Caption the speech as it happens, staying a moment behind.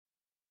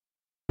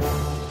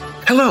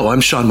Hello,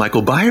 I'm Sean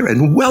Michael Byer,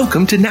 and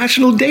welcome to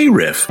National Day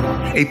Riff,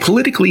 a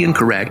politically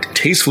incorrect,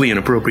 tastefully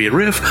inappropriate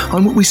riff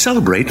on what we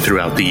celebrate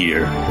throughout the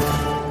year.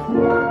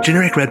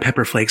 Generic red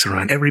pepper flakes are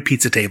on every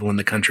pizza table in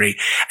the country,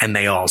 and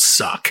they all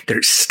suck.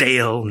 They're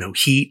stale, no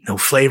heat, no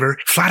flavor.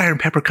 Flatiron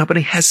Pepper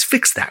Company has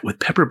fixed that with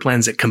pepper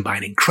blends that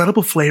combine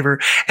incredible flavor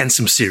and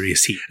some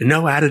serious heat.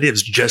 No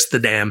additives, just the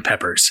damn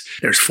peppers.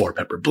 There's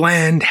 4-pepper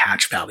blend,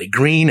 Hatch Valley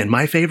Green, and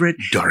my favorite,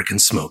 dark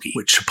and smoky,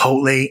 with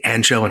chipotle,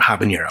 ancho, and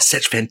habanero.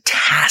 Such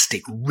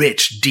fantastic,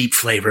 rich, deep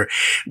flavor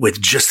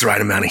with just the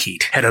right amount of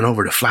heat. Head on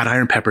over to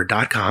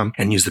flatironpepper.com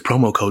and use the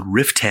promo code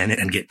RIF10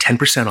 and get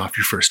 10% off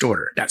your first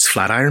order. That's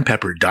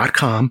flatironpepper.com,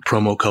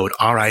 promo code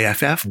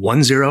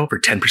RIFF10 for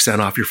 10%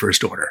 off your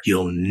first order.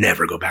 You'll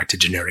never go back to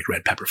generic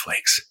red pepper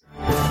flakes.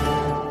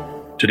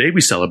 Today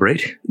we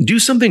celebrate Do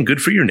Something Good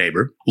for Your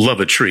Neighbor, Love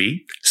a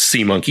Tree,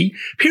 Sea Monkey,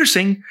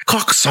 Piercing,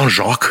 Coq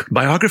Saint-Jacques,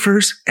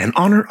 Biographers, and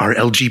Honor Our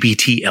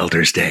LGBT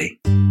Elders Day.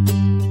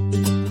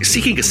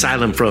 Seeking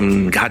asylum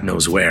from God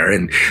knows where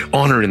and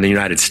honor in the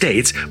United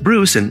States,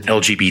 Bruce, an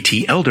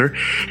LGBT elder,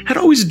 had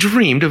always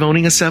dreamed of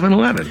owning a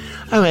 7-Eleven.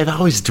 Oh, I've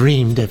always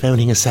dreamed of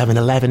owning a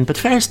 7-Eleven, but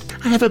first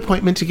I have an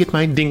appointment to get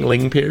my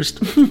Ding-A-Ling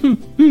pierced.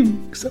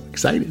 So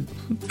excited.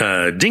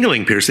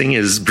 Ding-A-Ling piercing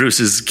is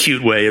Bruce's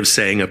cute way of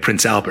saying a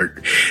Prince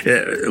Albert,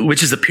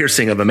 which is the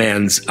piercing of a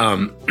man's,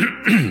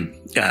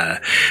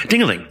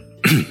 Ding-A-Ling.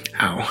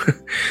 Ow.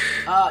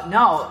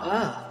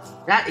 No.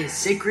 That is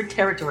sacred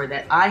territory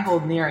that I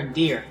hold near and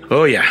dear.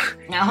 Oh, yeah.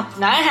 No,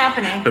 not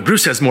happening. But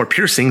Bruce has more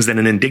piercings than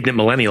an indignant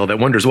millennial that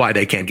wonders why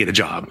they can't get a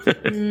job.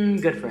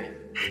 Good for him.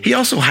 He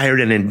also hired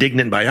an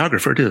indignant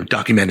biographer to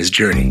document his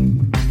journey.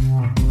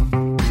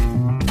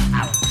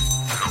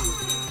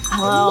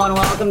 Hello and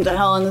welcome to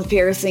Helen's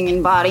Piercing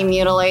and Body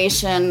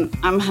Mutilation.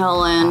 I'm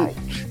Helen.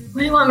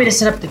 Where do you want me to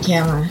set up the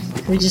camera?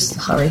 Can we just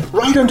hurry?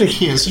 Right under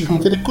here so you can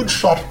get a good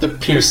shot at the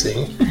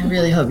piercing. I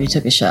really hope you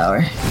took a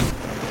shower.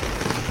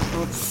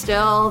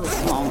 Still, this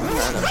won't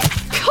hurt him.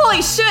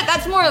 Holy shit,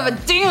 that's more of a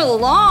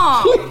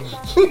ding-a-long!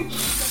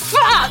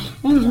 Fuck!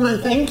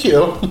 Thank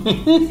you.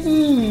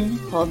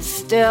 Hold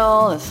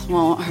still, this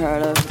won't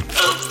hurt him.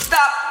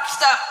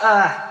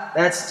 Stop!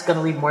 That's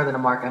gonna leave more than a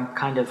mark. I'm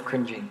kind of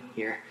cringing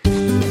here.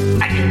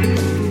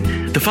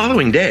 The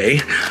following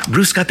day,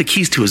 Bruce got the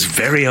keys to his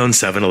very own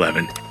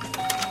 7-Eleven.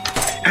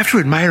 After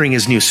admiring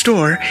his new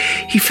store,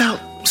 he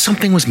felt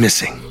something was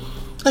missing.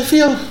 I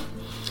feel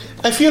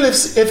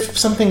if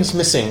something's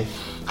missing.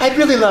 I'd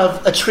really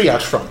love a tree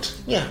out front.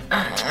 Yeah.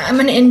 I'm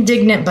an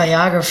indignant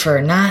biographer,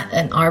 not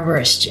an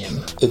arborist,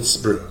 Jim. It's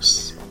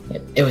Bruce.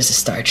 It was a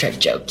Star Trek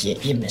joke.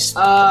 You missed it.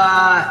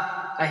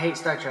 I hate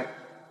Star Trek.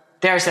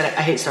 There, I said it.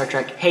 I hate Star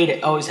Trek. Hate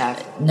it. Always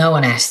have. No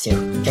one asked you.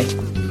 Okay.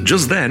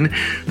 Just then,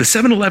 the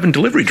 7-Eleven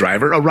delivery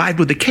driver arrived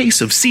with a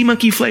case of Sea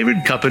Monkey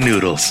flavored cup of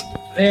noodles.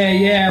 Hey,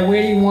 yeah,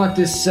 where do you want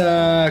this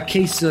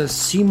case of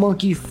Sea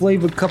Monkey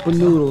flavored cup of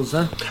noodles,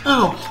 huh?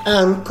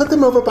 Oh, put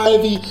them over by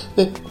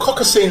the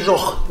Coq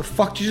Saint-Jacques. The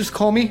fuck did you just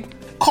call me?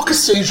 Coq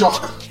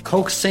Saint-Jacques.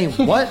 Coke Saint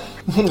what?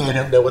 I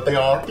don't know what they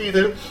are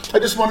either. I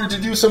just wanted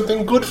to do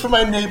something good for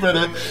my neighbor,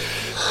 the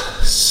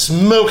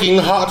smoking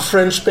hot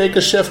French baker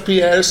Chef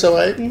Pierre, so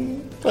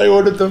I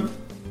ordered them.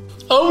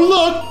 Oh,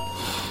 look!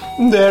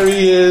 There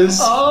he is.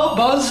 Oh,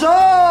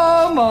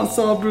 bonjour,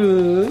 Monsieur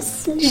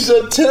Bruce.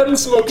 Je t'aime,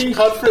 smoking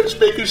hot French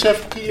baker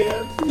Chef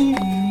Pierre.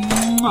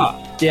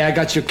 Yeah, I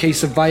got your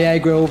case of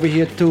Viagra over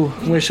here, too.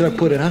 Where should I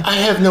put it, huh? I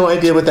have no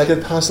idea what that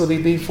could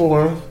possibly be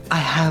for. I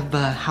have,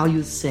 how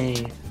you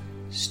say,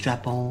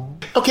 strap-on.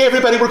 Okay,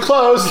 everybody, we're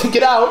closed.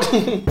 Get out.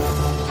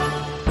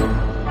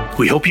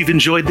 We hope you've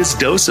enjoyed this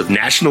dose of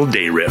National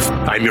Day Riff.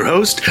 I'm your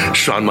host,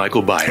 Sean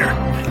Michael Byer.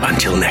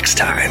 Until next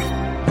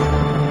time.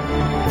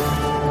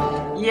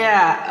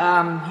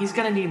 Yeah, he's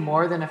gonna need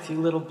more than a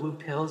few little blue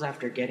pills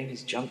after getting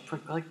his junk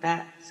pricked like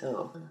that.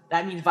 So,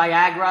 that means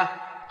Viagra.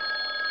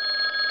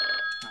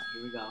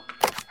 Here we go.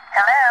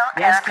 Hello?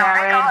 Yes,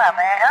 Karen. May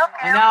I help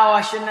you? I know,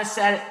 I shouldn't have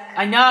said it.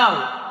 I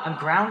know! I'm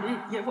grounded.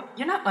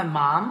 You're not my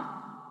mom.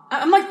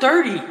 I'm like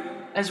 30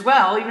 as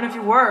well, even if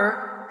you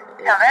were.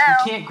 Hello? You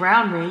can't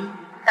ground me.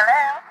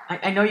 Hello?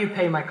 I know you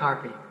pay my car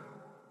payment,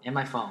 and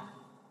my phone,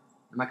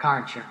 and my car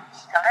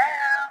insurance, Hello?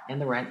 and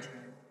the rent,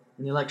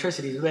 and the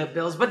electricity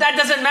bills, but that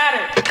doesn't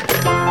matter!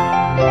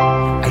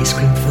 Ice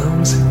cream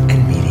films and